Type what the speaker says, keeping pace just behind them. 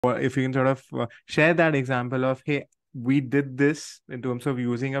Or if you can sort of share that example of, hey, we did this in terms of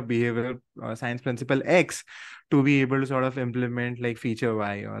using a behavioral science principle X to be able to sort of implement like feature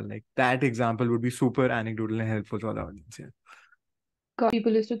Y, or like that example would be super anecdotal and helpful for the audience. Yeah.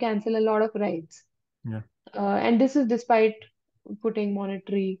 People used to cancel a lot of rides. Yeah. And this is despite putting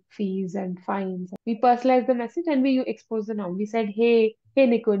monetary fees and fines. We personalized the message and we exposed the norm. We said, hey,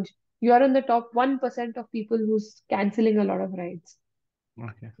 Nikunj, you are in the top 1% of people who's canceling a lot of rides.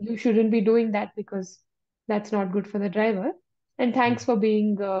 Okay. You shouldn't be doing that because that's not good for the driver. And thanks for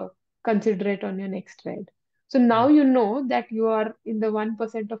being considerate on your next ride. So now Mm. you know that you are in the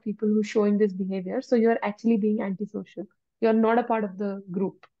 1% of people who showing this behavior. So you're actually being antisocial. You're not a part of the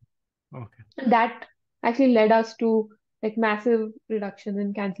group. Okay. And that actually led us to like massive reduction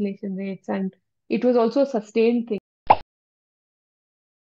in cancellation rates. And it was also a sustained thing.